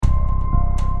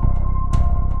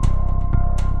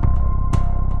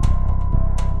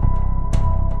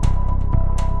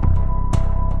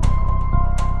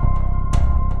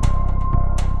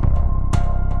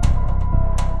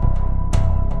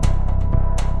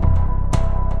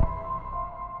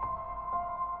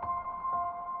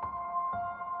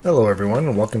Hello, everyone,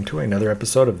 and welcome to another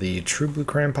episode of the True Blue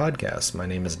Crime Podcast. My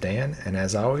name is Dan, and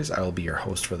as always, I will be your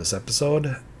host for this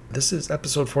episode. This is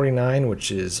episode 49,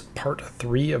 which is part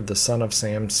 3 of the Son of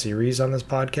Sam series on this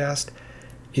podcast.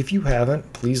 If you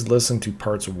haven't, please listen to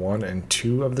parts 1 and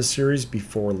 2 of the series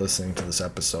before listening to this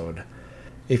episode.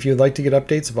 If you'd like to get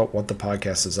updates about what the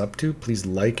podcast is up to, please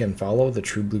like and follow the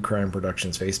True Blue Crime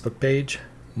Productions Facebook page.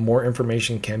 More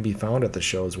information can be found at the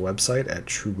show's website at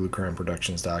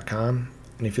truebluecrimeproductions.com.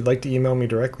 And if you'd like to email me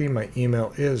directly, my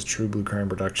email is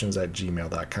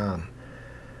truebluecrimeproductions@gmail.com.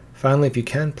 Finally, if you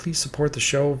can, please support the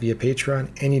show via Patreon.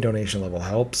 Any donation level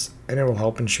helps, and it will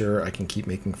help ensure I can keep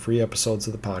making free episodes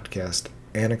of the podcast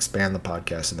and expand the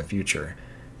podcast in the future.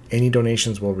 Any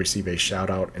donations will receive a shout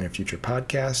out in a future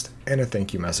podcast and a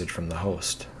thank you message from the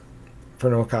host. For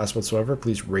no cost whatsoever,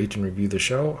 please rate and review the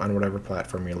show on whatever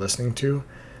platform you're listening to.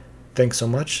 Thanks so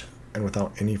much. And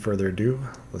without any further ado,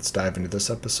 let's dive into this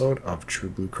episode of True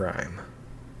Blue Crime.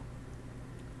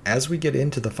 As we get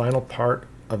into the final part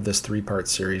of this 3-part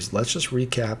series, let's just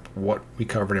recap what we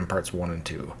covered in parts 1 and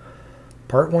 2.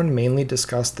 Part 1 mainly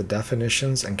discussed the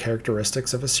definitions and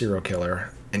characteristics of a serial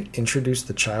killer and introduced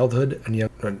the childhood and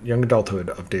young adulthood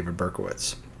of David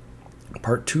Berkowitz.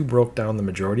 Part 2 broke down the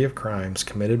majority of crimes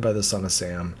committed by the Son of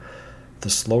Sam, the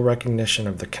slow recognition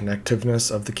of the connectiveness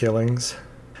of the killings,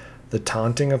 the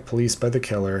taunting of police by the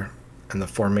killer, and the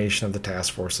formation of the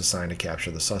task force assigned to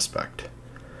capture the suspect.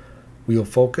 We will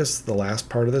focus the last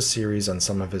part of the series on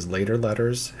some of his later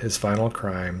letters, his final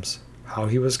crimes, how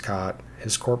he was caught,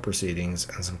 his court proceedings,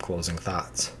 and some closing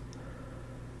thoughts.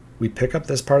 We pick up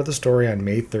this part of the story on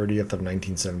May 30th of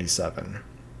 1977.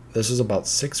 This is about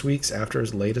 6 weeks after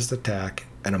his latest attack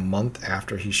and a month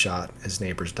after he shot his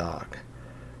neighbor's dog.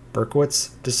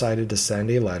 Berkowitz decided to send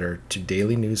a letter to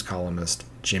Daily News columnist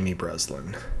Jimmy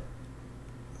Breslin.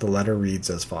 The letter reads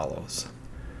as follows.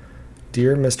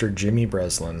 Dear Mr. Jimmy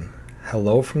Breslin,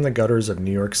 hello from the gutters of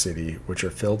New York City, which are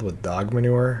filled with dog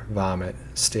manure, vomit,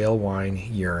 stale wine,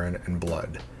 urine, and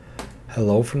blood.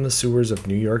 Hello from the sewers of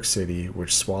New York City,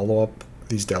 which swallow up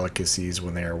these delicacies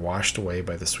when they are washed away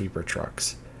by the sweeper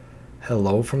trucks.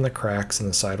 Hello from the cracks in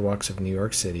the sidewalks of New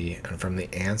York City and from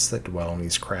the ants that dwell in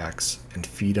these cracks and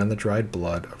feed on the dried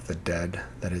blood of the dead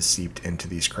that has seeped into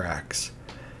these cracks.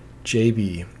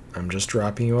 JB, I'm just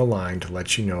dropping you a line to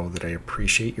let you know that I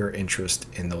appreciate your interest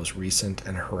in those recent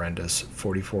and horrendous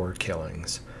 44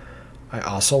 killings. I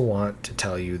also want to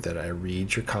tell you that I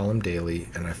read your column daily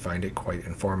and I find it quite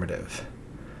informative.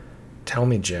 Tell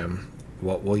me, Jim,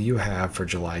 what will you have for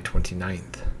July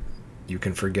 29th? You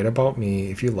can forget about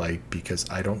me if you like because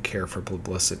I don't care for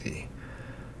publicity.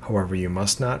 However, you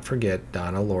must not forget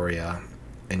Donna Loria,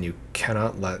 and you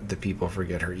cannot let the people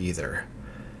forget her either.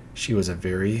 She was a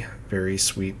very, very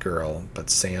sweet girl, but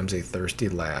Sam's a thirsty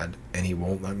lad, and he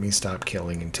won't let me stop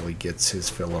killing until he gets his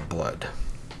fill of blood.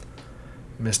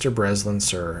 Mr. Breslin,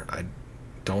 sir, I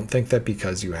don't think that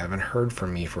because you haven't heard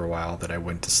from me for a while that I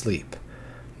went to sleep.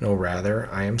 No, rather,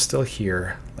 I am still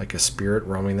here, like a spirit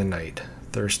roaming the night,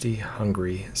 thirsty,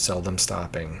 hungry, seldom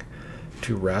stopping,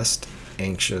 to rest,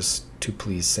 anxious, to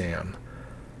please Sam.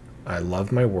 I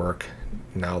love my work,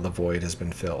 now the void has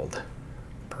been filled.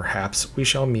 Perhaps we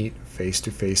shall meet face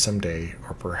to face someday,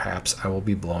 or perhaps I will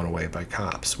be blown away by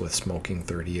cops with smoking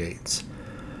 38s.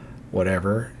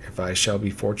 Whatever, if I shall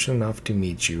be fortunate enough to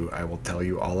meet you, I will tell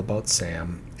you all about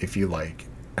Sam, if you like,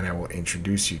 and I will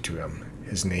introduce you to him.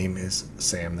 His name is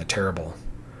Sam the Terrible.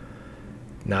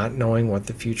 Not knowing what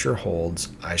the future holds,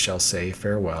 I shall say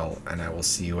farewell, and I will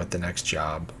see you at the next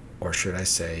job, or should I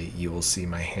say, you will see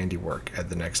my handiwork at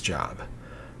the next job.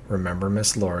 Remember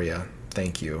Miss Loria,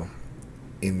 thank you.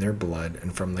 In their blood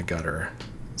and from the gutter,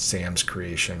 Sam's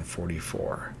Creation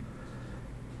 44.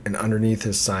 And underneath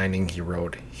his signing he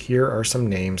wrote, here are some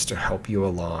names to help you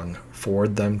along.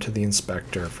 Forward them to the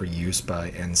inspector for use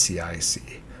by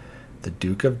NCIC. The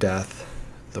Duke of Death,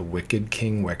 the Wicked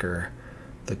King Wicker,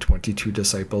 the 22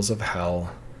 Disciples of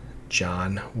Hell,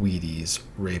 John Wheaties,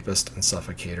 rapist and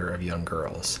suffocator of young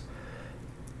girls.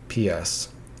 P.S.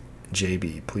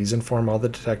 JB, please inform all the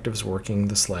detectives working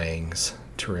the slayings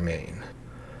to remain.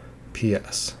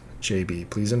 P.S. JB,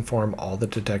 please inform all the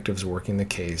detectives working the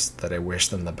case that I wish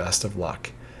them the best of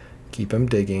luck. Keep 'em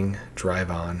digging, drive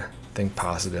on, think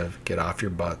positive, get off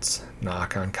your butts,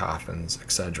 knock on coffins,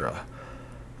 etc.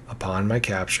 Upon my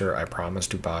capture, I promise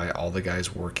to buy all the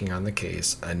guys working on the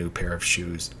case a new pair of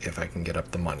shoes if I can get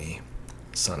up the money.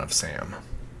 Son of Sam.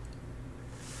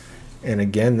 And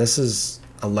again, this is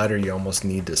a letter you almost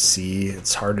need to see.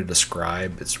 It's hard to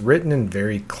describe. It's written in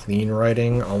very clean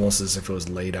writing, almost as if it was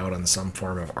laid out on some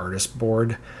form of artist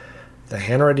board. The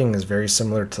handwriting is very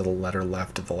similar to the letter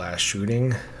left at the last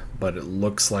shooting, but it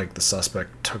looks like the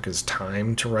suspect took his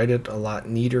time to write it a lot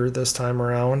neater this time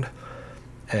around.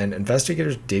 And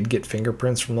investigators did get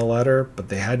fingerprints from the letter, but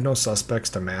they had no suspects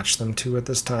to match them to at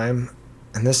this time.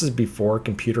 And this is before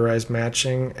computerized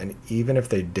matching, and even if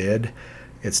they did,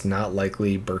 it's not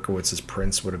likely Berkowitz's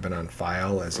prints would have been on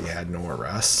file as he had no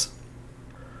arrests.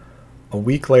 A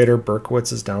week later,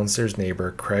 Berkowitz's downstairs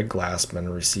neighbor, Craig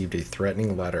Glassman, received a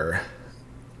threatening letter.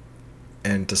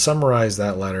 And to summarize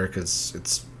that letter,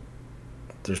 because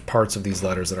there's parts of these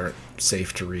letters that aren't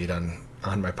safe to read on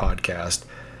my podcast,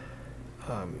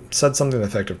 said something to the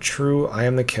effect of, "True, I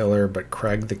am the killer, but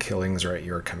Craig, the killings are at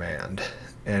your command."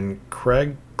 And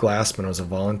Craig Glassman was a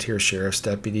volunteer sheriff's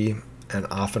deputy and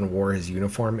often wore his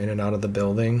uniform in and out of the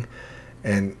building.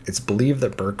 And it's believed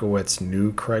that Berkowitz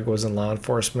knew Craig was in law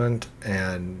enforcement,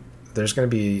 and there's going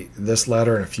to be this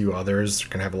letter and a few others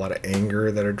going to have a lot of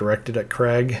anger that are directed at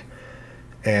Craig.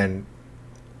 And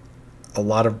a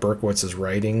lot of Berkowitz's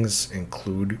writings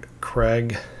include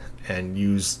Craig and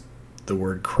use the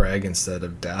word Craig instead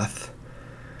of death.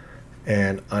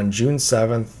 And on June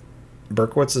 7th,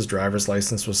 Berkowitz's driver's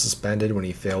license was suspended when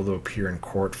he failed to appear in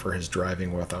court for his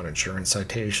driving without insurance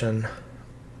citation.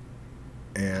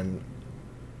 And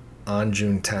on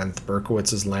June 10th,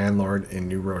 Berkowitz's landlord in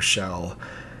New Rochelle,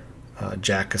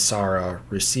 Jack Cassara,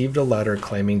 received a letter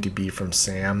claiming to be from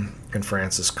Sam and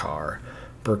Frances Carr,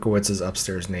 Berkowitz's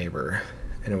upstairs neighbor.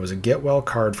 And it was a get well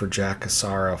card for Jack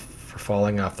Cassara for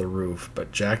falling off the roof,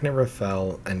 but Jack never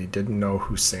fell, and he didn't know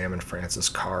who Sam and Frances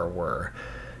Carr were.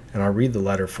 And I'll read the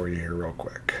letter for you here real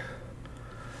quick.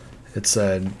 It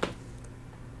said,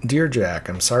 "Dear Jack,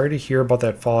 I'm sorry to hear about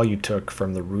that fall you took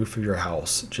from the roof of your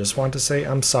house. Just want to say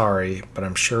I'm sorry, but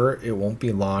I'm sure it won't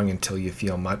be long until you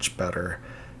feel much better,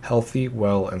 healthy,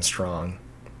 well, and strong.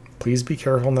 Please be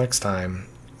careful next time.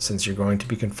 Since you're going to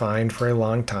be confined for a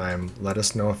long time, let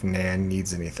us know if Nan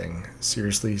needs anything.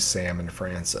 Seriously, Sam and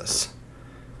Frances."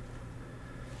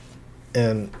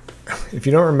 And if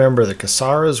you don't remember, the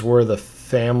Cassaras were the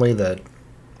family that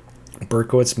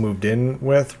Berkowitz moved in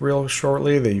with real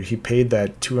shortly. He paid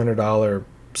that $200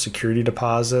 security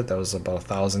deposit. That was about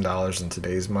 $1,000 in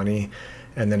today's money.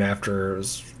 And then after, it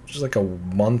was just like a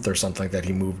month or something like that,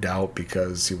 he moved out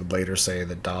because he would later say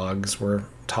the dogs were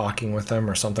talking with him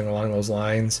or something along those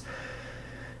lines.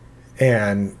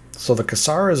 And so the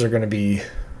Cassaras are going to be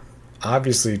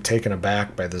obviously taken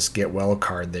aback by this get well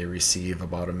card they receive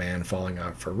about a man falling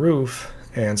off a roof.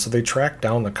 And so they track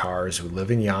down the Carrs, who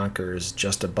live in Yonkers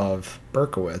just above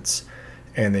Berkowitz,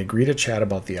 and they agree to chat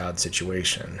about the odd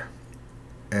situation.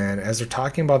 And as they're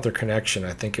talking about their connection,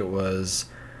 I think it was,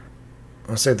 I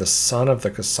want to say the son of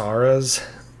the Cassaras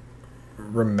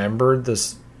remembered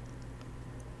this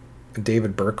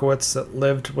David Berkowitz that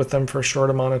lived with them for a short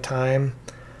amount of time.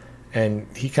 And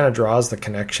he kind of draws the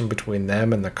connection between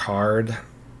them and the card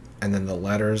and then the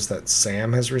letters that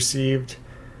Sam has received.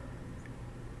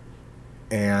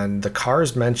 And the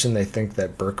Carrs mention they think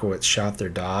that Berkowitz shot their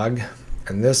dog.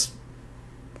 And this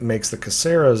makes the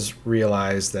Cassaras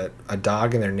realize that a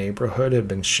dog in their neighborhood had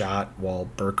been shot while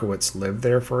Berkowitz lived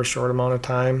there for a short amount of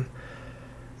time.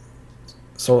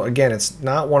 So again, it's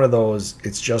not one of those,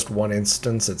 it's just one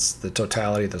instance. It's the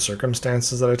totality of the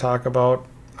circumstances that I talk about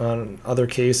on other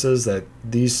cases, that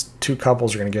these two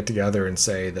couples are going to get together and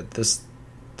say that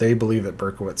they believe that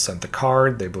Berkowitz sent the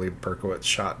card. They believe Berkowitz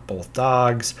shot both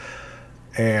dogs.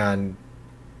 And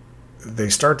they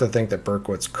start to think that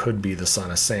Berkowitz could be the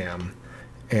son of Sam.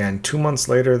 And 2 months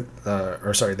later,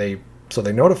 they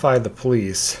notified the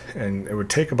police, and it would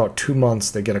take about 2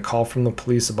 months. They get a call from the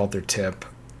police about their tip.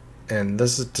 And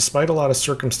this is, despite a lot of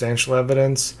circumstantial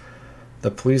evidence,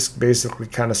 the police basically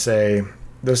kind of say,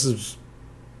 this is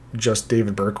just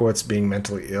David Berkowitz being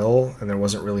mentally ill, and there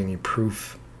wasn't really any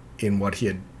proof in what he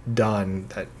had done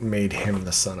that made him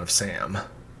the son of Sam.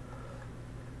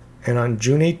 And on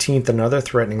June 18th, another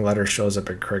threatening letter shows up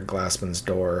at Craig Glassman's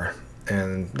door.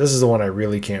 And this is the one I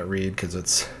really can't read because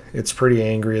it's pretty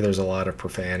angry. There's a lot of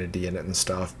profanity in it and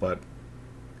stuff, but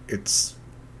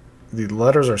the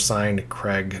letters are signed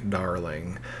Craig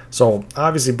Darling. So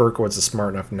obviously Berkowitz is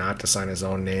smart enough not to sign his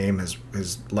own name.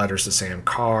 His letters to Sam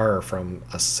Carr are from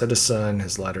a citizen.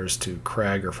 His letters to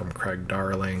Craig are from Craig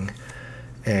Darling.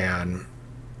 And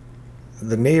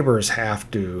the neighbors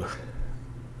have to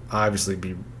obviously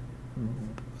be...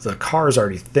 The Carrs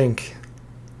already think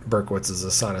Berkowitz is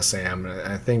the son of Sam, and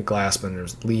I think Glassman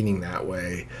is leaning that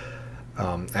way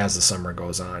as the summer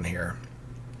goes on here.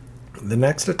 The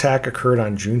next attack occurred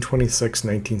on June 26,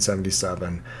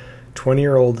 1977.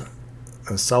 20-year-old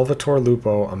Salvatore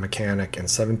Lupo, a mechanic, and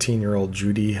 17-year-old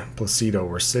Judy Placido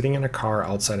were sitting in a car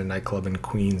outside a nightclub in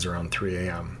Queens around 3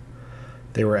 a.m.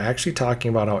 They were actually talking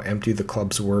about how empty the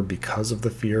clubs were because of the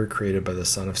fear created by the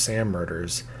Son of Sam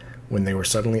murders when they were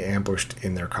suddenly ambushed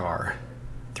in their car.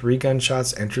 3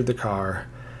 gunshots entered the car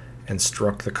and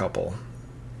struck the couple.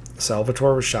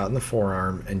 Salvatore was shot in the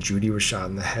forearm and Judy was shot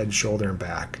in the head, shoulder, and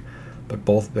back, but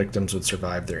both victims would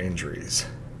survive their injuries.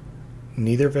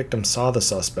 Neither victim saw the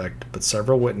suspect, but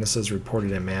several witnesses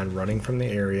reported a man running from the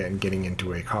area and getting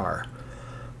into a car.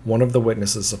 One of the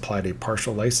witnesses supplied a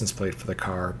partial license plate for the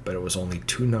car, but it was only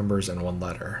 2 numbers and 1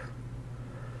 letter.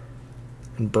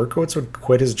 And Berkowitz would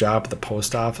quit his job at the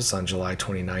post office on July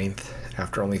 29th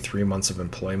after only 3 months of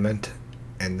employment,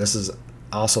 and this is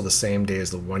also the same day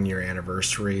as the 1-year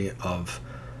anniversary of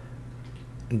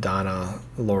Donna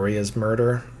Loria's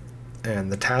murder.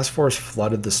 And the task force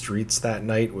flooded the streets that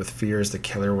night with fears the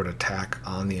killer would attack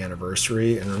on the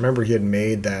anniversary. And remember, he had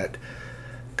made that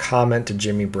comment to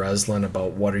Jimmy Breslin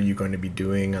about what are you going to be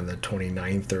doing on the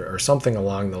 29th or something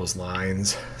along those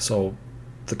lines. So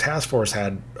the task force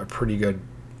had a pretty good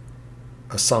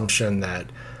assumption that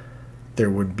there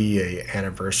would be a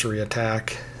anniversary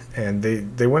attack, and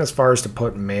they went as far as to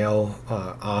put male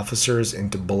officers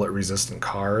into bullet-resistant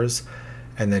cars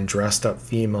and then dressed up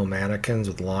female mannequins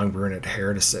with long brunette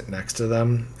hair to sit next to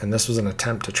them, and this was an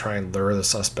attempt to try and lure the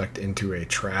suspect into a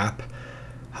trap.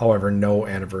 However, no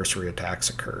anniversary attacks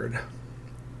occurred.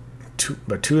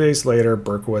 But 2 days later,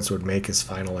 Berkowitz would make his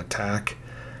final attack.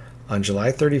 On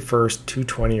July 31st, 2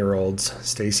 20-year-olds,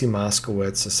 Stacy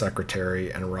Moskowitz, a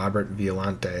secretary, and Robert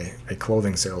Violante, a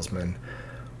clothing salesman,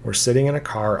 were sitting in a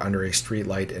car under a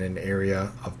streetlight in an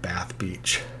area of Bath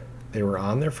Beach. They were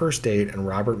on their first date, and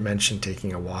Robert mentioned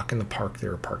taking a walk in the park they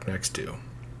were parked next to.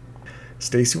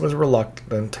 Stacy was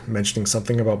reluctant, mentioning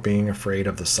something about being afraid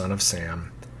of the Son of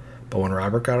Sam, but when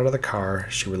Robert got out of the car,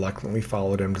 she reluctantly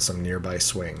followed him to some nearby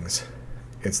swings.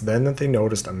 It's then that they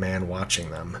noticed a man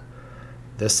watching them.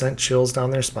 This sent chills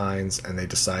down their spines, and they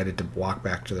decided to walk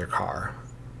back to their car.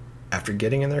 After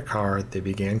getting in their car, they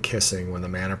began kissing when the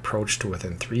man approached to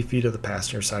within 3 feet of the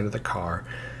passenger side of the car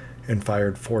and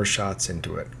fired 4 shots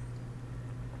into it.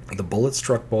 The bullet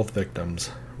struck both victims.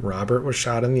 Robert was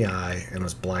shot in the eye and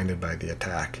was blinded by the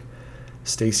attack.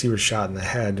 Stacy was shot in the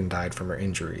head and died from her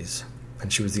injuries,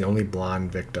 and she was the only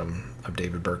blonde victim of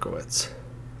David Berkowitz.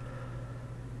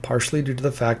 Partially due to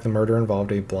the fact the murder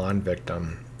involved a blonde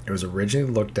victim, it was originally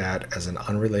looked at as an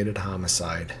unrelated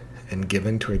homicide and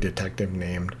given to a detective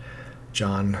named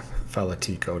John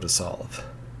Falatico to solve.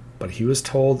 But he was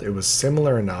told it was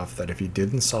similar enough that if he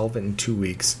didn't solve it in 2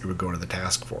 weeks, it would go to the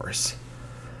task force.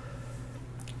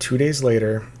 2 days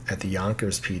later, at the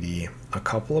Yonkers PD, a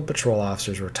couple of patrol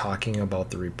officers were talking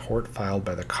about the report filed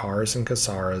by the Cars and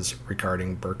Casaras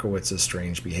regarding Berkowitz's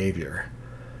strange behavior.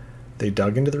 They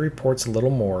dug into the reports a little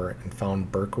more and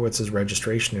found Berkowitz's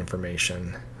registration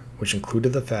information, which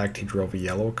included the fact he drove a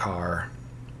yellow car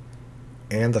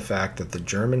and the fact that the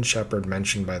German Shepherd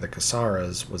mentioned by the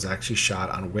Casaras was actually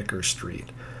shot on Wicker Street,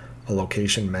 a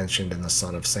location mentioned in the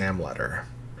Son of Sam letter.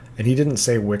 And he didn't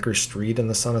say Wicker Street in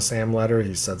the Son of Sam letter.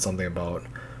 He said something about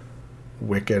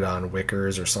Wicked on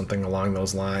Wickers or something along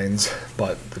those lines.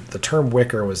 But the term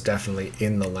Wicker was definitely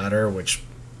in the letter, which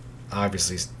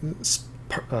obviously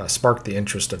sparked the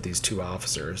interest of these 2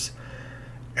 officers.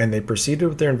 And they proceeded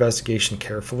with their investigation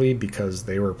carefully because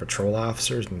they were patrol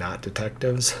officers, not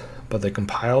detectives. But they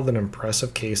compiled an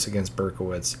impressive case against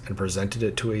Berkowitz and presented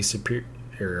it to a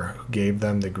superior who gave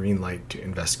them the green light to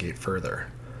investigate further.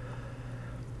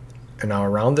 And now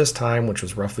around this time, which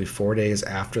was roughly 4 days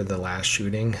after the last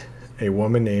shooting, a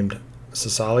woman named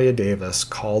Cecilia Davis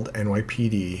called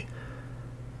NYPD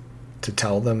to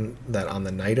tell them that on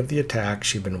the night of the attack,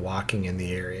 she'd been walking in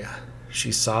the area.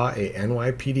 She saw a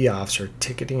NYPD officer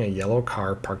ticketing a yellow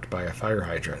car parked by a fire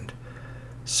hydrant.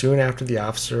 Soon after the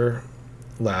officer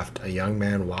left, a young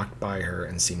man walked by her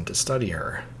and seemed to study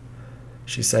her.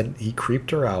 She said he creeped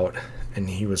her out, and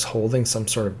he was holding some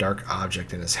sort of dark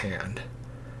object in his hand.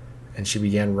 And she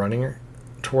began running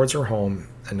towards her home,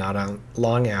 and not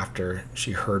long after,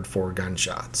 she heard 4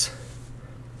 gunshots.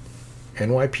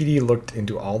 NYPD looked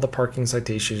into all the parking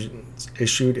citations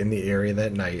issued in the area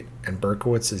that night, and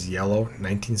Berkowitz's yellow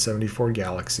 1974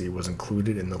 Galaxy was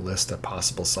included in the list of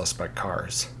possible suspect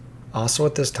cars. Also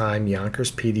at this time,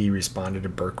 Yonkers PD responded to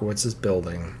Berkowitz's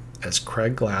building, as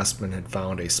Craig Glassman had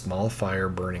found a small fire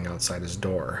burning outside his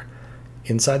door.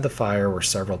 Inside the fire were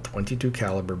several .22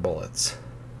 caliber bullets.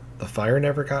 The fire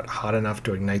never got hot enough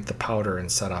to ignite the powder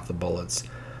and set off the bullets,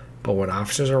 but when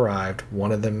officers arrived,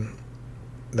 one of them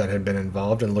that had been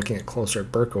involved in looking closer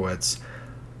at Berkowitz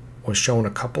was shown a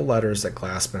couple letters that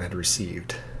Glassman had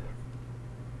received.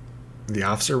 The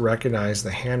officer recognized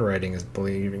the handwriting as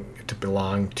believing it to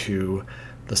belong to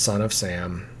the son of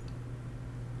Sam,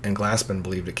 and Glassman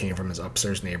believed it came from his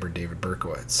upstairs neighbor, David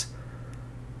Berkowitz.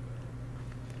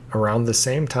 Around the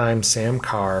same time, Sam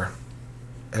Carr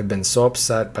had been so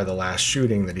upset by the last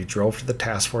shooting that he drove to the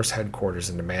task force headquarters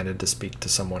and demanded to speak to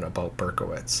someone about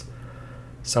Berkowitz.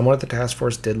 Someone at the task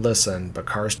force did listen, but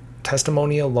Carr's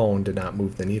testimony alone did not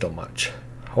move the needle much.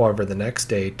 However, the next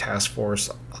day, task force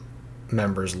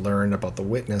members learned about the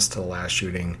witness to the last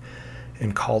shooting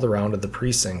and called around to the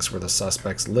precincts where the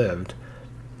suspects lived,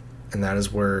 and that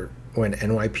is when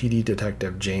NYPD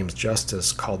Detective James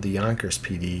Justice called the Yonkers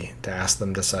PD to ask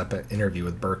them to set up an interview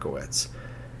with Berkowitz.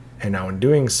 And now in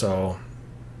doing so,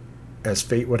 as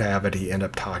fate would have it, he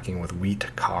ended up talking with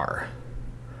Wheat Carr.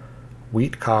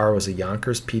 Wheat Carr was a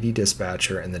Yonkers PD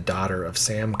dispatcher and the daughter of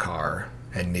Sam Carr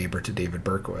and neighbor to David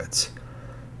Berkowitz.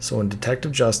 So when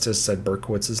Detective Justice said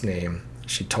Berkowitz's name,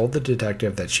 she told the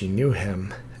detective that she knew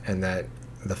him and that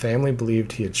the family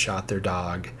believed he had shot their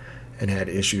dog and had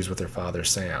issues with her father,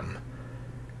 Sam.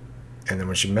 And then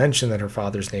when she mentioned that her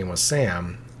father's name was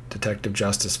Sam, Detective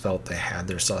Justice felt they had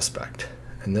their suspect.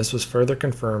 And this was further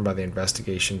confirmed by the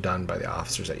investigation done by the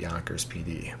officers at Yonkers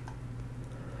PD.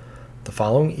 The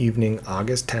following evening,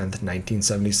 August 10th,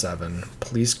 1977,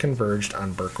 police converged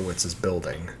on Berkowitz's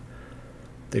building.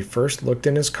 They first looked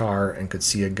in his car and could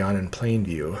see a gun in plain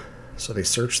view, so they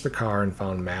searched the car and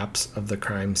found maps of the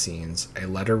crime scenes, a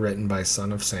letter written by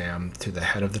son of Sam to the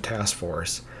head of the task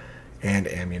force, and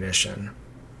ammunition.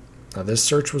 Now, this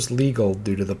search was legal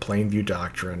due to the Plainview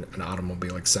Doctrine and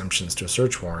automobile exemptions to a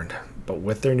search warrant, but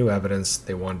with their new evidence,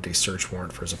 they wanted a search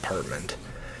warrant for his apartment.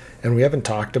 And we haven't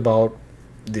talked about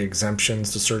the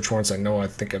exemptions to search warrants. I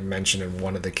think I've mentioned in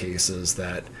one of the cases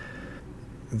that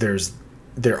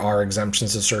there are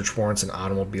exemptions to search warrants, and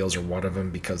automobiles are one of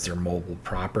them because they're mobile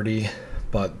property.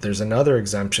 But there's another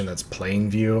exemption that's plain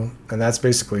view, and that's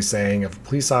basically saying if a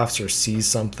police officer sees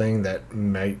something that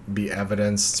might be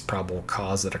evidence, probable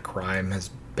cause that a crime has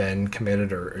been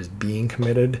committed or is being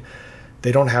committed,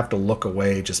 they don't have to look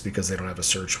away just because they don't have a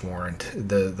search warrant.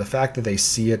 The fact that they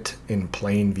see it in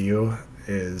plain view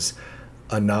is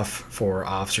enough for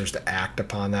officers to act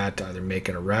upon that, to either make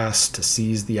an arrest, to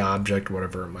seize the object,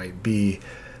 whatever it might be,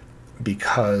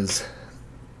 because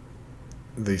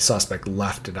the suspect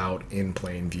left it out in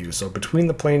plain view. So between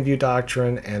the plain view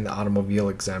doctrine and the automobile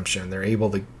exemption, they're able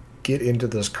to get into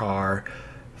this car,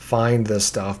 find this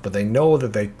stuff, but they know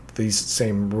that these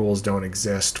same rules don't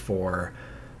exist for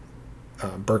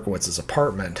Berkowitz's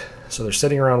apartment. So they're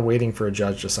sitting around waiting for a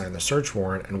judge to sign the search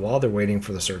warrant, and while they're waiting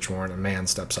for the search warrant, a man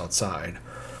steps outside.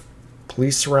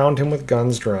 Police surround him with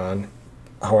guns drawn.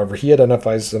 However, he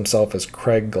identifies himself as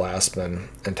Craig Glassman,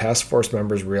 and task force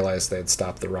members realize they had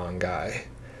stopped the wrong guy.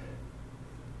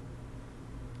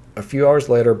 A few hours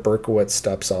later, Berkowitz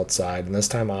steps outside, and this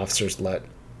time officers let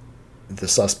the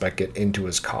suspect get into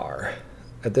his car.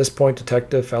 At this point,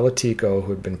 Detective Falatico,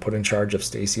 who had been put in charge of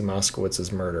Stacy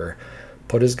Moskowitz's murder,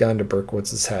 put his gun to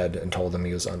Berkowitz's head and told him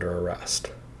he was under arrest.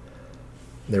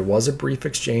 There was a brief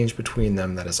exchange between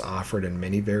them that is offered in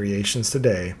many variations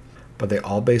today, but they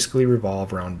all basically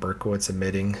revolve around Berkowitz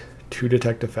admitting to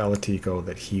Detective Falatico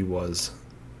that he was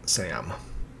Sam,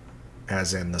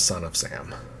 as in the son of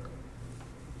Sam.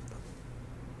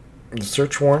 The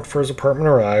search warrant for his apartment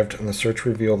arrived, and the search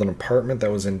revealed an apartment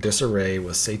that was in disarray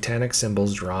with satanic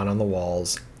symbols drawn on the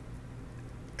walls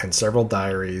and several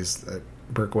diaries that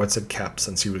Berkowitz had kept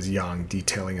since he was young,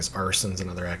 detailing his arsons and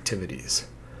other activities.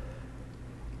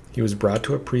 He was brought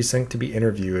to a precinct to be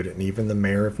interviewed, and even the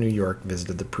mayor of New York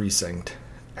visited the precinct,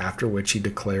 after which he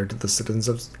declared to the citizens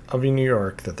of New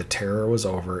York that the terror was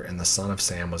over and the son of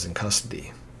Sam was in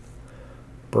custody.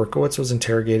 Berkowitz was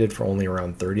interrogated for only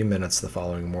around 30 minutes the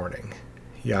following morning.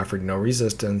 He offered no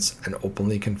resistance and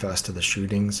openly confessed to the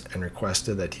shootings and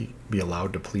requested that he be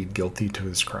allowed to plead guilty to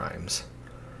his crimes.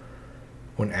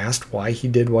 When asked why he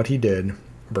did what he did,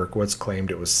 Berkowitz claimed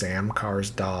it was Sam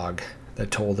Carr's dog that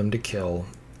told him to kill,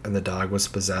 and the dog was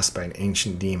possessed by an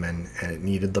ancient demon and it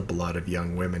needed the blood of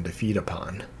young women to feed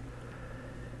upon.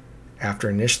 After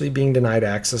initially being denied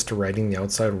access to writing the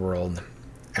outside world,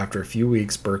 after a few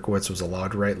weeks, Berkowitz was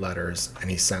allowed to write letters, and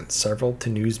he sent several to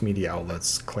news media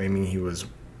outlets claiming he was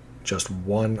just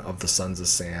one of the sons of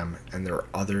Sam, and there were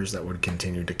others that would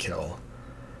continue to kill.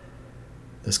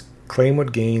 This claim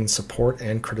would gain support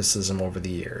and criticism over the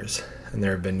years, and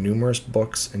there have been numerous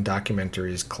books and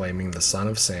documentaries claiming the son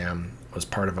of Sam was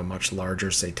part of a much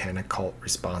larger satanic cult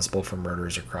responsible for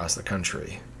murders across the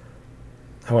country.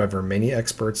 However, many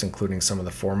experts, including some of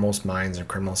the foremost minds in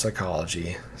criminal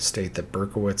psychology, state that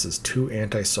Berkowitz is too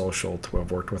antisocial to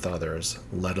have worked with others,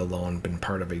 let alone been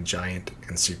part of a giant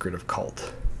and secretive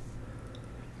cult.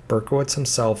 Berkowitz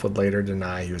himself would later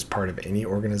deny he was part of any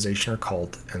organization or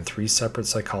cult, and 3 separate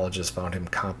psychologists found him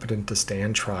competent to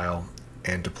stand trial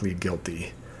and to plead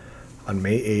guilty. On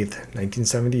May 8,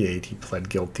 1978, he pled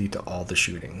guilty to all the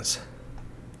shootings.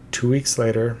 2 weeks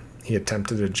later, he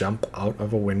attempted to jump out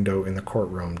of a window in the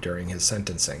courtroom during his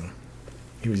sentencing.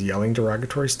 He was yelling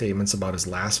derogatory statements about his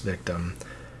last victim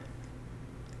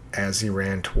as he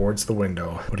ran towards the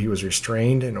window, but he was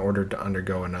restrained and ordered to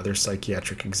undergo another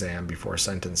psychiatric exam before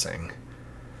sentencing.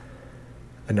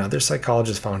 Another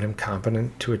psychologist found him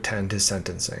competent to attend his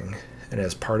sentencing, and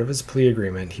as part of his plea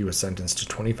agreement, he was sentenced to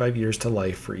 25 years to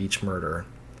life for each murder,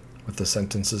 with the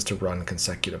sentences to run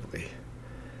consecutively.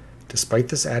 Despite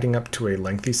this adding up to a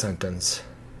lengthy sentence,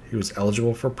 he was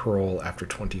eligible for parole after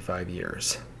 25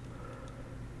 years.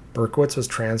 Berkowitz was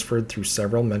transferred through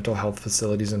several mental health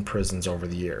facilities and prisons over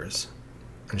the years,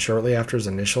 and shortly after his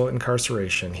initial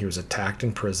incarceration, he was attacked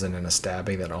in prison in a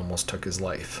stabbing that almost took his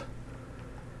life.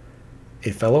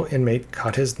 A fellow inmate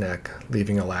cut his neck,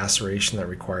 leaving a laceration that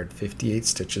required 58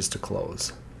 stitches to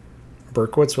close.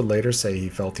 Berkowitz would later say he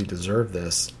felt he deserved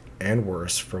this, and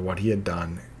worse, for what he had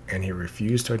done, and he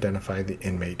refused to identify the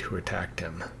inmate who attacked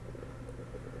him.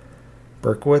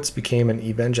 Berkowitz became an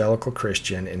evangelical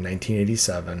Christian in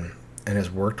 1987 and has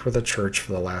worked with a church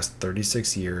for the last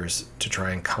 36 years to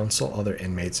try and counsel other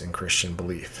inmates in Christian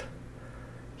belief.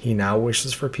 He now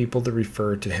wishes for people to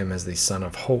refer to him as the Son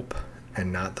of Hope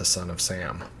and not the Son of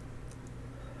Sam.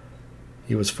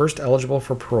 He was first eligible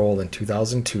for parole in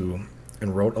 2002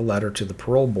 and wrote a letter to the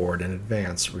parole board in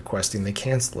advance requesting they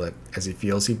cancel it as he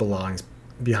feels he belongs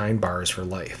behind bars for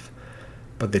life,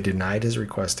 but they denied his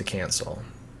request to cancel.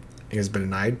 He has been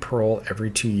denied parole every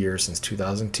 2 years since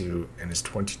 2002, and his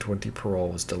 2020 parole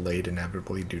was delayed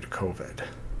inevitably due to COVID.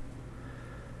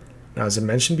 Now, as I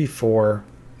mentioned before,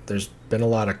 there's been a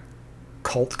lot of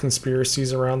cult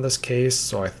conspiracies around this case,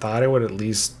 so I thought I would at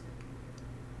least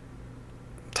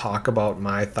talk about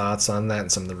my thoughts on that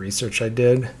and some of the research I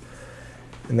did.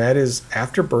 And that is,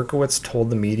 after Berkowitz told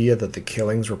the media that the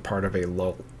killings were part of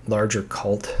a larger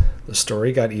cult, the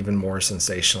story got even more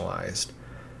sensationalized.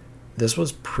 This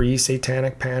was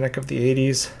pre-Satanic Panic of the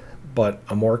 80s, but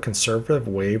a more conservative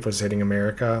wave was hitting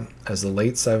America as the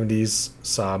late 70s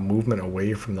saw a movement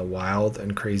away from the wild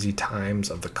and crazy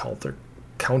times of the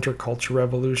counterculture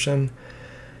revolution,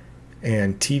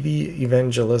 and TV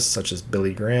evangelists such as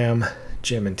Billy Graham,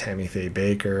 Jim and Tammy Faye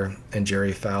Baker, and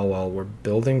Jerry Falwell were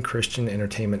building Christian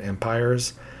entertainment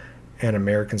empires, and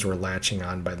Americans were latching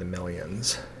on by the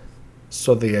millions.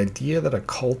 So the idea that a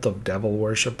cult of devil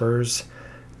worshippers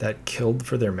that killed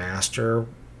for their master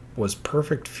was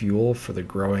perfect fuel for the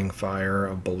growing fire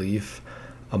of belief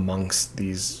amongst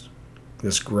this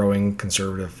growing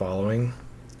conservative following.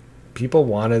 People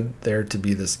wanted there to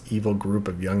be this evil group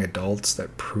of young adults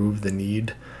that proved the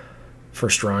need for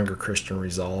stronger Christian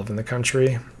resolve in the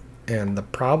country. And the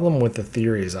problem with the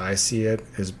theory as I see it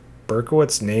is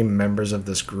Berkowitz named members of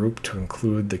this group to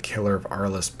include the killer of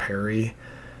Arliss Perry,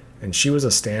 and she was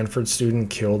a Stanford student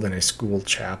killed in a school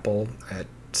chapel at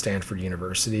Stanford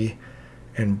University.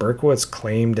 And Berkowitz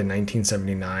claimed in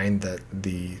 1979 that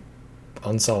the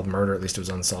unsolved murder, at least it was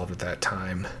unsolved at that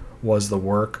time, was the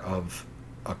work of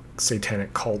a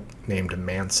satanic cult named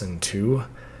Manson II.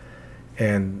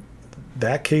 And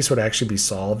that case would actually be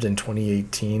solved in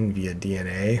 2018 via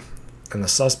DNA. And the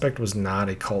suspect was not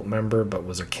a cult member, but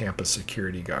was a campus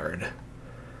security guard.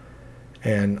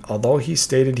 And although he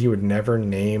stated he would never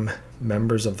name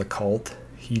members of the cult,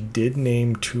 he did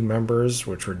name 2 members,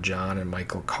 which were John and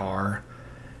Michael Carr,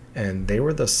 and they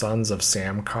were the sons of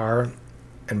Sam Carr,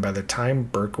 and by the time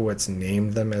Berkowitz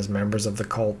named them as members of the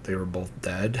cult, they were both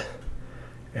dead,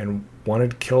 and one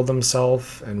had killed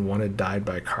himself and one had died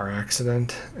by a car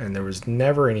accident, and there was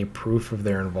never any proof of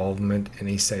their involvement in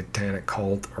a satanic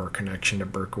cult or connection to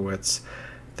Berkowitz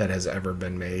that has ever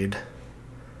been made.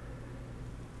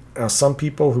 Now, some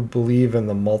people who believe in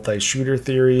the multi-shooter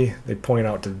theory, they point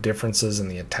out the differences in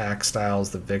the attack styles,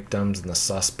 the victims, and the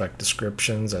suspect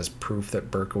descriptions as proof that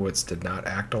Berkowitz did not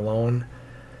act alone.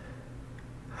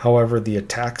 However, the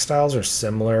attack styles are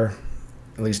similar,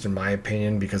 at least in my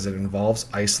opinion, because it involves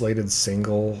isolated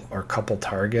single or couple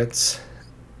targets.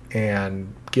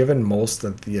 And given most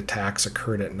of the attacks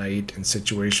occurred at night in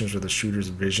situations where the shooter's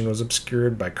vision was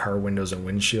obscured by car windows and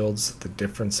windshields, the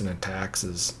difference in attacks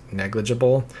is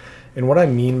negligible. And what I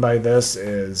mean by this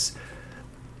is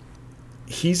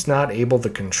he's not able to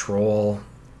control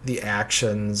the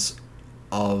actions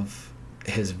of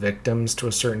his victims to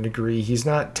a certain degree. He's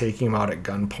not taking them out at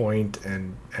gunpoint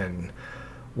and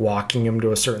walking them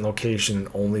to a certain location and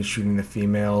only shooting the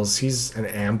females. He's an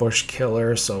ambush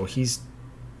killer, so he's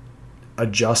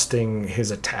adjusting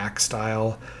his attack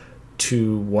style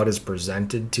to what is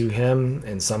presented to him.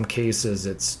 In some cases,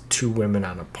 it's two women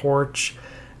on a porch.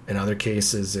 In other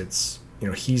cases, it's,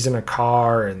 he's in a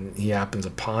car and he happens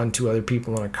upon two other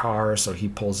people in a car, so he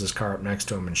pulls his car up next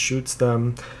to him and shoots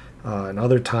them. And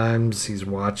other times, he's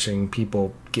watching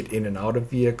people get in and out of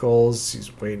vehicles.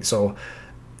 He's waiting. So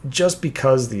just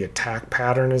because the attack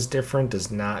pattern is different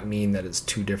does not mean that it's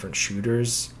two different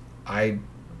shooters. I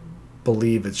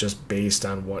believe it's just based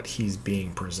on what he's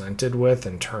being presented with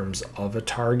in terms of a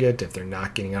target. If they're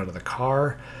not getting out of the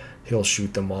car, he'll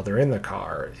shoot them while they're in the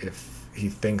car. If he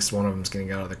thinks one of them's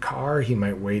getting out of the car, he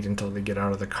might wait until they get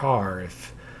out of the car.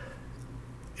 If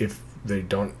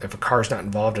a car's not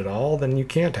involved at all, then you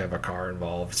can't have a car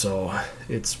involved. So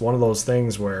it's one of those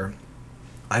things where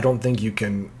I don't think you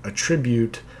can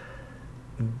attribute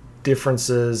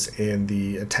differences in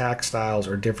the attack styles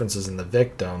or differences in the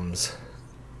victims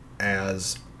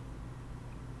as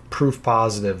proof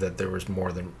positive that there was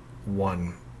more than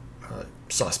one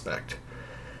suspect.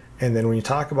 And then when you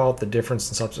talk about the difference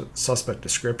in suspect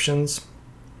descriptions,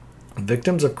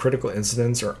 victims of critical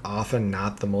incidents are often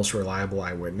not the most reliable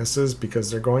eyewitnesses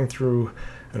because they're going through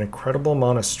an incredible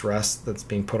amount of stress that's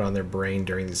being put on their brain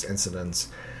during these incidents.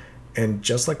 And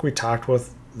just like we talked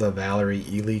with the Valerie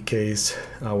Ely case,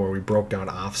 where we broke down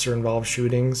officer-involved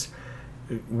shootings,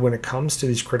 when it comes to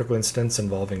these critical incidents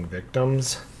involving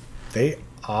victims, they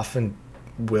often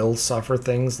will suffer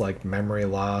things like memory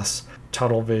loss,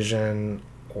 tunnel vision,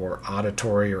 or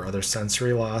auditory or other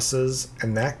sensory losses,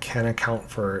 and that can account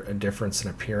for a difference in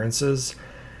appearances.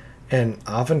 And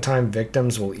oftentimes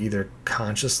victims will either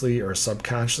consciously or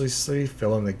subconsciously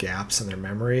fill in the gaps in their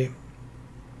memory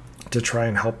to try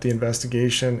and help the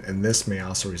investigation, and this may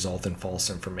also result in false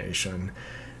information.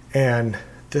 And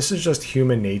this is just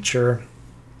human nature.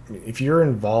 If you're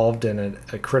involved in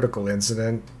a critical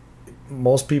incident,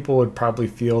 most people would probably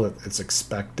feel that it's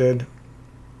expected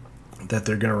that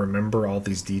they're going to remember all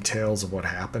these details of what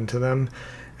happened to them.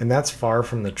 And that's far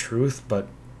from the truth, but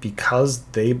because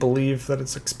they believe that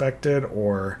it's expected,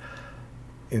 or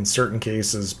in certain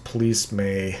cases, police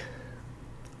may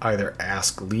either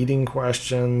ask leading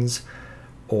questions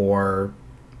or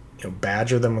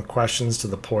badger them with questions to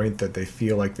the point that they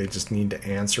feel like they just need to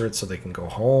answer it so they can go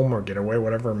home or get away,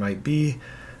 whatever it might be.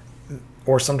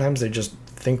 Or sometimes they just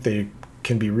think they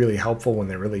can be really helpful when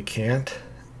they really can't.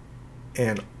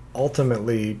 And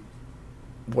ultimately,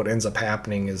 what ends up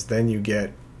happening is then you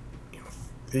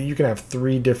can have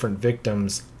three different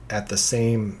victims at the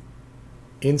same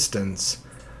instance,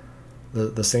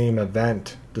 the same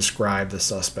event, describe the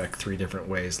suspect three different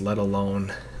ways, let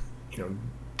alone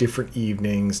different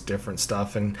evenings, different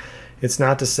stuff. And it's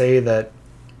not to say that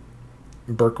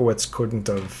Berkowitz couldn't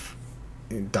have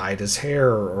dyed his hair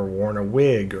or worn a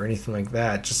wig or anything like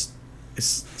that. Just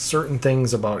certain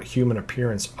things about human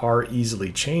appearance are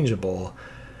easily changeable,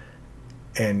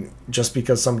 and just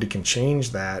because somebody can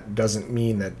change that doesn't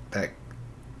mean that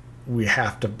we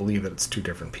have to believe that it's two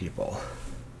different people.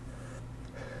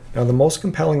 Now, the most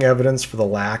compelling evidence for the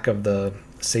lack of the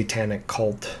satanic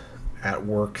cult at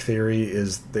work theory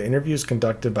is the interviews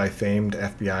conducted by famed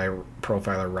FBI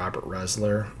profiler Robert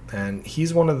Ressler, and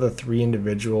he's one of the three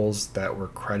individuals that were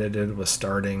credited with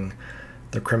starting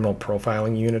the criminal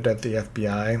profiling unit at the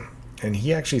FBI. And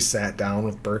he actually sat down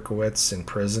with Berkowitz in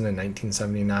prison in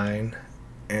 1979.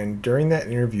 And during that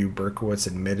interview, Berkowitz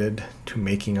admitted to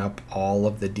making up all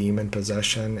of the demon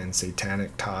possession and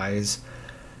satanic ties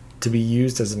to be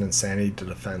used as an insanity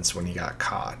defense when he got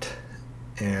caught.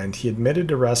 And he admitted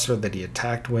to Ressler that he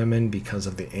attacked women because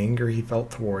of the anger he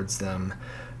felt towards them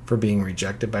for being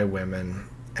rejected by women,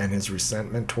 and his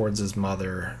resentment towards his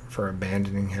mother for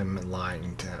abandoning him and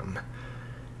lying to him.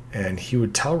 And he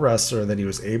would tell Ressler that he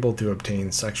was able to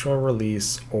obtain sexual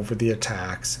release over the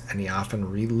attacks, and he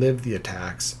often relived the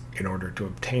attacks in order to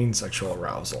obtain sexual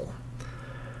arousal.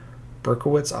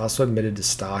 Berkowitz also admitted to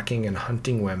stalking and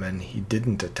hunting women he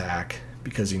didn't attack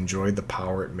because he enjoyed the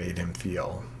power it made him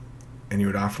feel. And he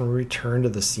would often return to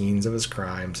the scenes of his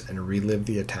crimes and relive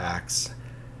the attacks,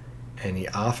 and he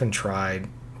often tried,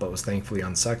 but was thankfully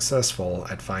unsuccessful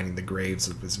at finding the graves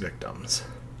of his victims.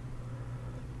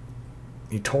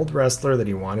 He told Ressler that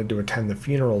he wanted to attend the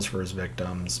funerals for his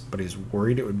victims, but he was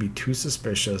worried it would be too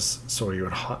suspicious, so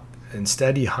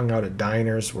instead he hung out at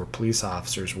diners where police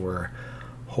officers were,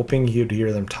 hoping he would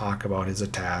hear them talk about his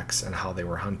attacks and how they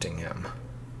were hunting him.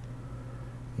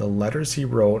 The letters he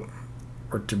wrote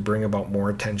or to bring about more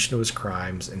attention to his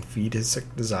crimes and feed his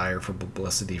sick desire for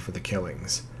publicity for the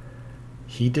killings.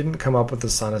 He didn't come up with the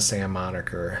Son of Sam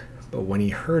moniker, but when he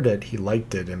heard it, he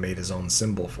liked it and made his own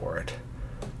symbol for it,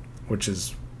 which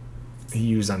is he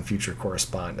used on future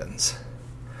correspondence.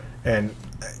 And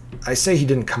I say he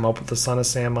didn't come up with the Son of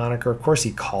Sam moniker. Of course,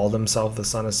 he called himself the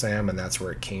Son of Sam, and that's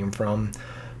where it came from.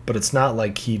 But it's not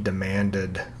like he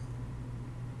demanded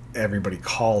everybody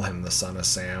call him the Son of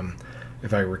Sam.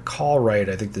 If I recall right,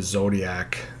 I think the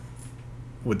Zodiac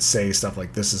would say stuff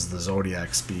like, "This is the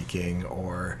Zodiac speaking,"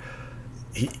 or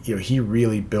he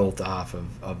really built off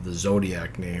of the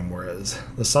Zodiac name, whereas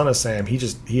the Son of Sam,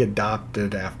 he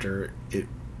adopted after it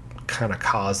kind of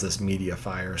caused this media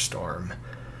firestorm.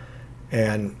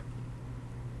 And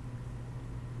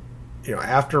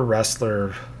after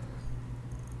Ressler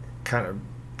kind of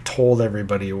told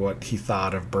everybody what he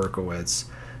thought of Berkowitz,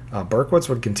 Berkowitz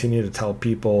would continue to tell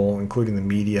people, including the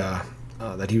media,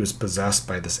 that he was possessed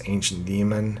by this ancient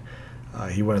demon.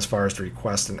 He went as far as to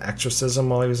request an exorcism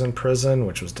while he was in prison,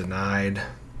 which was denied.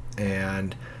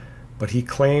 But he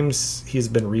claims he's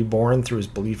been reborn through his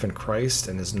belief in Christ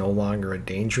and is no longer a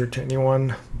danger to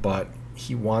anyone, but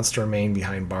he wants to remain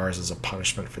behind bars as a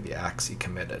punishment for the acts he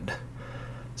committed.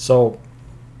 So,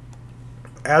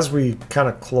 as we kind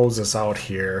of close this out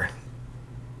here,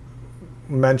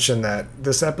 mention that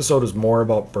this episode is more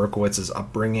about Berkowitz's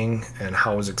upbringing and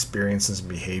how his experiences and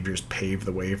behaviors paved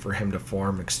the way for him to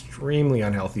form extremely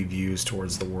unhealthy views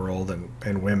towards the world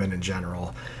and women in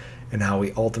general, and how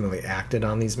he ultimately acted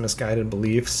on these misguided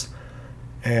beliefs.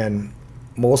 And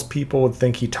most people would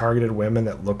think he targeted women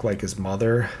that looked like his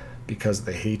mother because of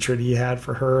the hatred he had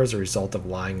for her as a result of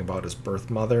lying about his birth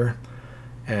mother.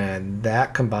 And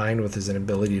that, combined with his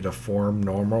inability to form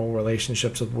normal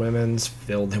relationships with women,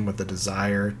 filled him with the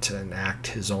desire to enact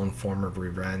his own form of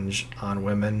revenge on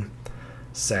women,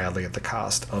 sadly at the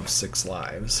cost of 6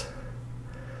 lives.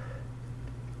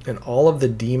 And all of the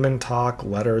demon talk,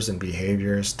 letters, and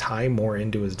behaviors tie more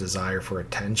into his desire for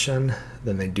attention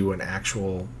than they do an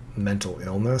actual mental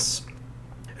illness.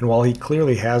 And while he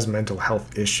clearly has mental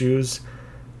health issues,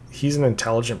 he's an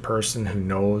intelligent person who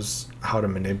knows how to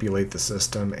manipulate the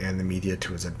system and the media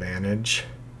to his advantage.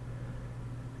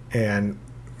 And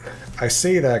I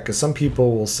say that because some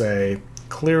people will say,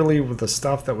 clearly with the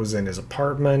stuff that was in his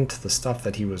apartment, the stuff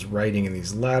that he was writing in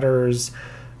these letters,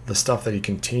 the stuff that he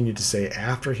continued to say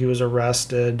after he was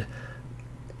arrested,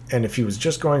 and if he was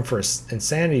just going for an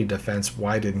insanity defense,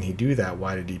 why didn't he do that?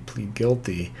 Why did he plead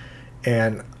guilty?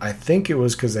 And I think it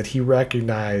was because that he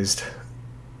recognized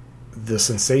the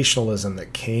sensationalism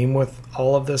that came with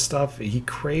all of this stuff. He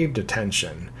craved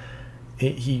attention.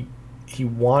 He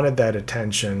wanted that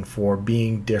attention for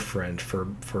being different,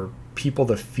 for people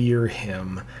to fear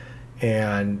him.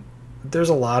 And there's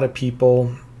a lot of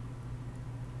people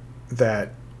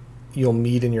that you'll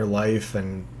meet in your life,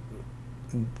 and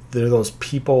they're those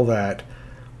people that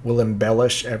will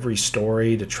embellish every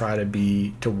story to try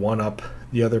to one up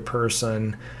the other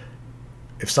person.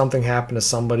 If something happened to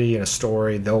somebody in a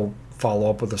story, they'll follow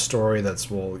up with a story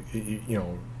that's, well,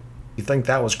 you think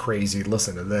that was crazy,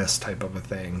 listen to this type of a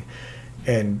thing.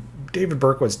 And David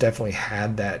Berkowitz definitely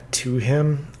had that to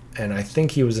him, and I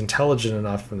think he was intelligent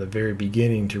enough from the very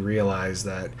beginning to realize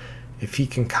that if he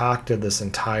concocted this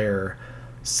entire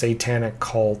satanic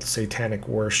cult, satanic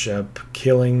worship,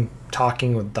 killing,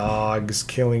 talking with dogs,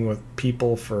 killing with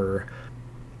people for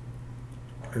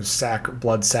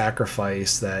blood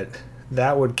sacrifice,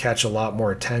 that would catch a lot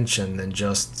more attention than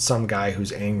just some guy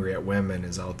who's angry at women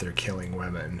is out there killing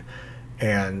women.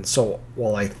 And so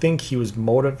while I think he was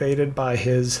motivated by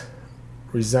his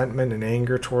resentment and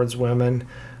anger towards women,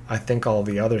 I think all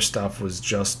the other stuff was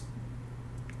just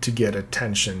to get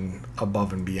attention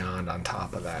above and beyond on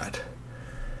top of that.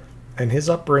 And his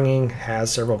upbringing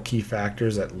has several key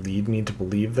factors that lead me to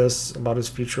believe this about his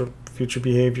future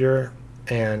behavior.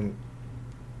 And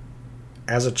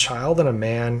as a child and a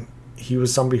man, he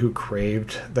was somebody who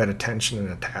craved that attention and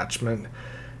attachment.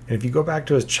 And if you go back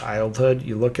to his childhood,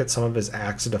 you look at some of his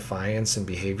acts of defiance and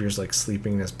behaviors like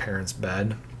sleeping in his parents'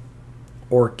 bed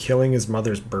or killing his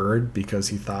mother's bird because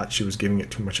he thought she was giving it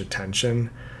too much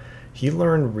attention. He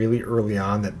learned really early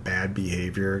on that bad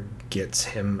behavior gets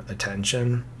him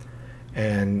attention.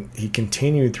 And he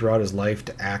continued throughout his life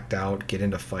to act out, get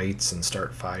into fights, and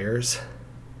start fires.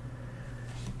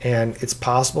 And it's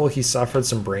possible he suffered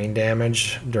some brain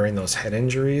damage during those head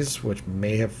injuries, which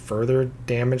may have further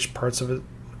damaged parts of his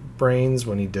brains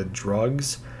when he did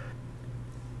drugs.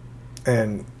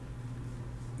 And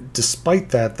despite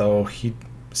that, though, he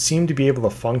seemed to be able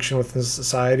to function within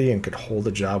society and could hold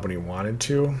a job when he wanted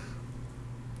to.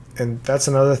 And that's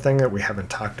another thing that we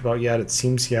haven't talked about yet. It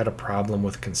seems he had a problem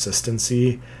with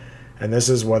consistency. And this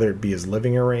is whether it be his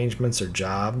living arrangements or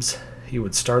jobs. He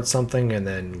would start something and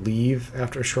then leave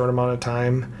after a short amount of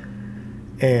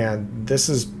time. And this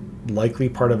is likely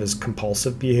part of his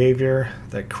compulsive behavior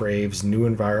that craves new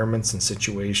environments and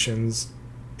situations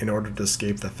in order to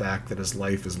escape the fact that his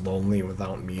life is lonely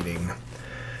without meaning.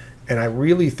 And I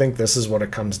really think this is what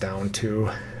it comes down to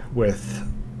with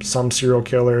some serial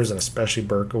killers, and especially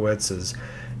Berkowitz, is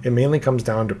it mainly comes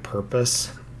down to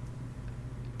purpose.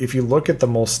 If you look at the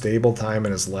most stable time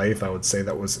in his life, I would say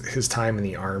that was his time in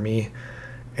the Army.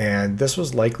 And this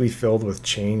was likely filled with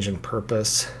change and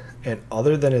purpose. And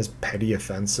other than his petty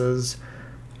offenses,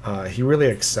 he really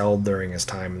excelled during his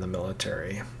time in the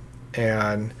military.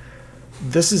 And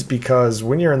this is because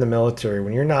when you're in the military,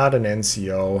 when you're not an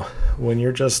NCO, when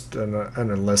you're just an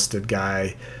enlisted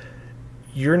guy,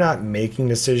 you're not making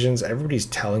decisions. Everybody's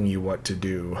telling you what to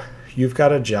do. You've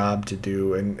got a job to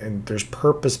do, and there's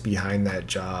purpose behind that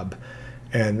job.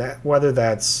 And that, whether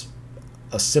that's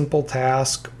a simple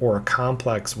task or a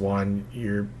complex one,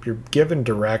 you're given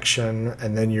direction,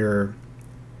 and then you're,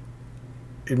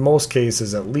 in most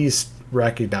cases, at least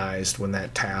recognized when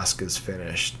that task is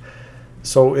finished.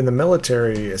 So in the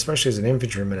military, especially as an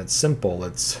infantryman, it's simple.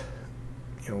 It's,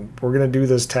 we're going to do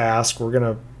this task, we're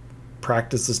going to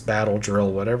practice this battle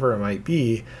drill, whatever it might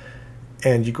be,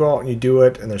 and you go out and you do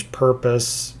it, and there's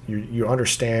purpose. You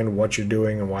understand what you're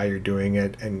doing and why you're doing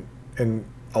it, and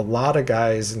a lot of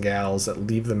guys and gals that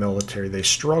leave the military, they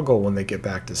struggle when they get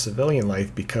back to civilian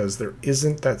life because there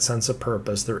isn't that sense of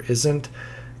purpose. There isn't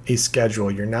a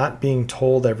schedule. You're not being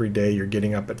told every day you're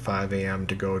getting up at 5 a.m.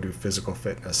 to go do physical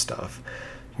fitness stuff.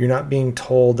 You're not being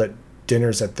told that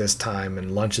dinner's at this time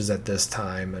and lunch is at this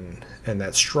time, and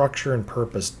that structure and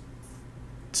purpose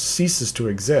ceases to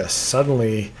exist.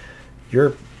 Suddenly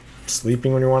you're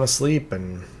sleeping when you want to sleep,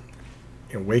 and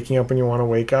waking up when you want to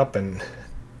wake up. And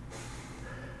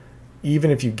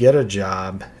even if you get a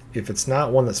job, if it's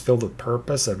not one that's filled with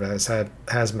purpose, if it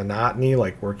has monotony,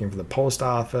 like working for the post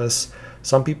office,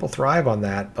 some people thrive on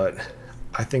that, but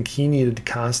I think he needed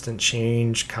constant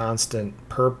change, constant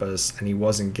purpose, and he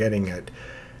wasn't getting it.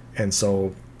 And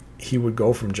so he would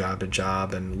go from job to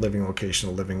job and living location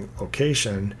to living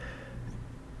location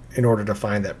in order to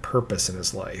find that purpose in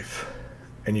his life.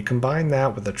 And you combine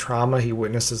that with the trauma he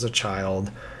witnessed as a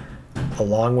child,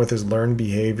 along with his learned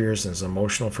behaviors and his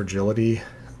emotional fragility,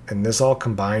 and this all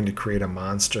combined to create a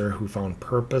monster who found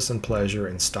purpose and pleasure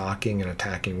in stalking and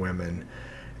attacking women.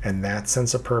 And that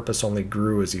sense of purpose only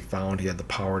grew as he found he had the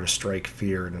power to strike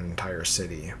fear in an entire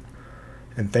city.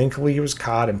 And thankfully he was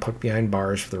caught and put behind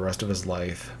bars for the rest of his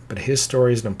life, but his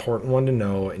story is an important one to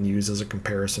know and use as a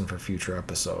comparison for future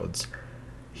episodes.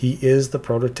 He is the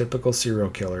prototypical serial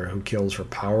killer who kills for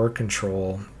power,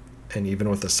 control, and even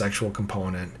with a sexual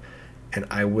component, and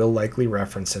I will likely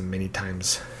reference him many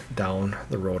times down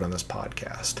the road on this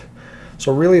podcast.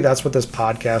 So really that's what this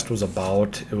podcast was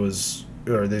about.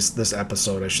 This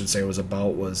episode, I should say, was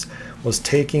about was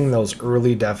taking those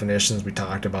early definitions we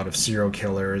talked about of serial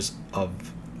killers,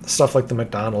 of stuff like the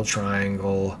McDonald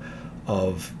Triangle,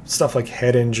 of stuff like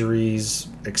head injuries,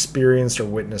 experienced or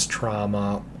witnessed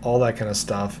trauma, all that kind of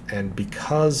stuff. And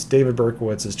because David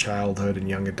Berkowitz's childhood and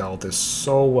young adult is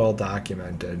so well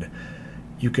documented,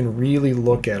 you can really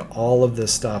look at all of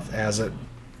this stuff as it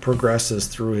progresses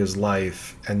through his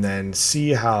life and then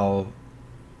see how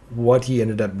what he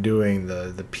ended up doing,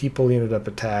 the people he ended up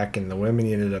attacking, the women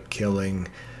he ended up killing,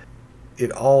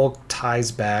 it all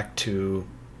ties back to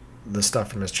the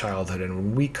stuff from his childhood. And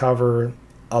when we cover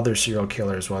other serial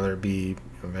killers, whether it be,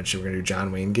 eventually we're going to do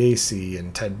John Wayne Gacy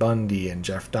and Ted Bundy and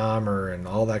Jeff Dahmer and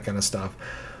all that kind of stuff,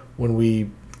 when we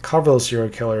cover those serial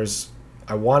killers,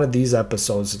 I wanted these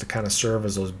episodes to kind of serve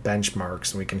as those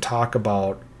benchmarks, and we can talk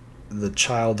about the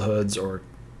childhoods or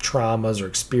traumas or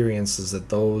experiences that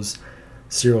those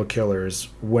serial killers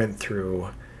went through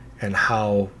and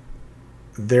how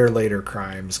their later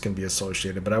crimes can be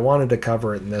associated. But I wanted to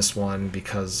cover it in this one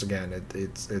because, again,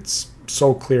 it's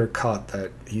so clear cut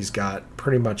that he's got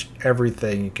pretty much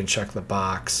everything. You can check the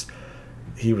box.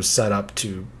 He was set up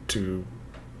to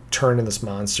turn in this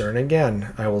monster. And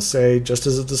again, I will say, just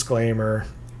as a disclaimer,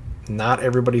 not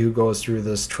everybody who goes through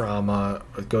this trauma,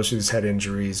 goes through these head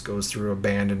injuries, goes through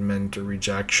abandonment or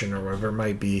rejection or whatever it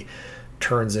might be,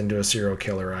 turns into a serial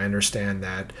killer. I understand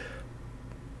that.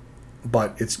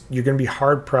 But you're going to be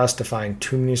hard-pressed to find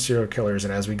too many serial killers,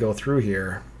 and as we go through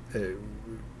here,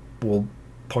 we'll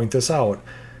point this out,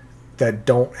 that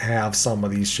don't have some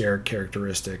of these shared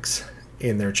characteristics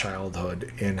in their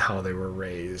childhood, in how they were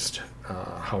raised,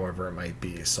 however it might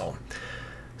be. So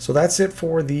So that's it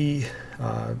for the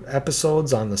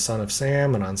episodes on the Son of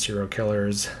Sam and on serial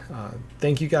killers.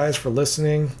 Thank you guys for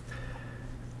listening.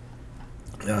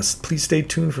 Please stay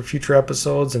tuned for future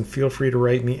episodes and feel free to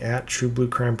write me at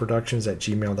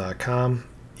truebluecrimeproductions@gmail.com.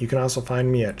 You can also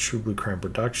find me at True Blue Crime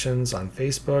Productions on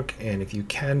Facebook, and if you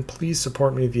can, please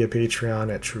support me via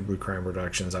Patreon at True Blue Crime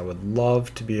Productions. I would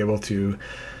love to be able to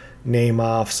name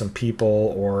off some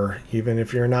people, or even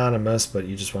if you're anonymous but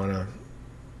you just want to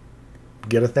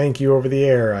get a thank you over the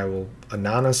air, I will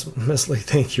anonymously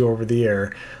thank you over the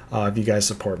air if you guys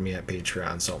support me at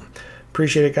Patreon. So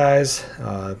appreciate it, guys.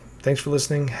 Thanks for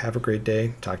listening. Have a great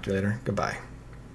day. Talk to you later. Goodbye.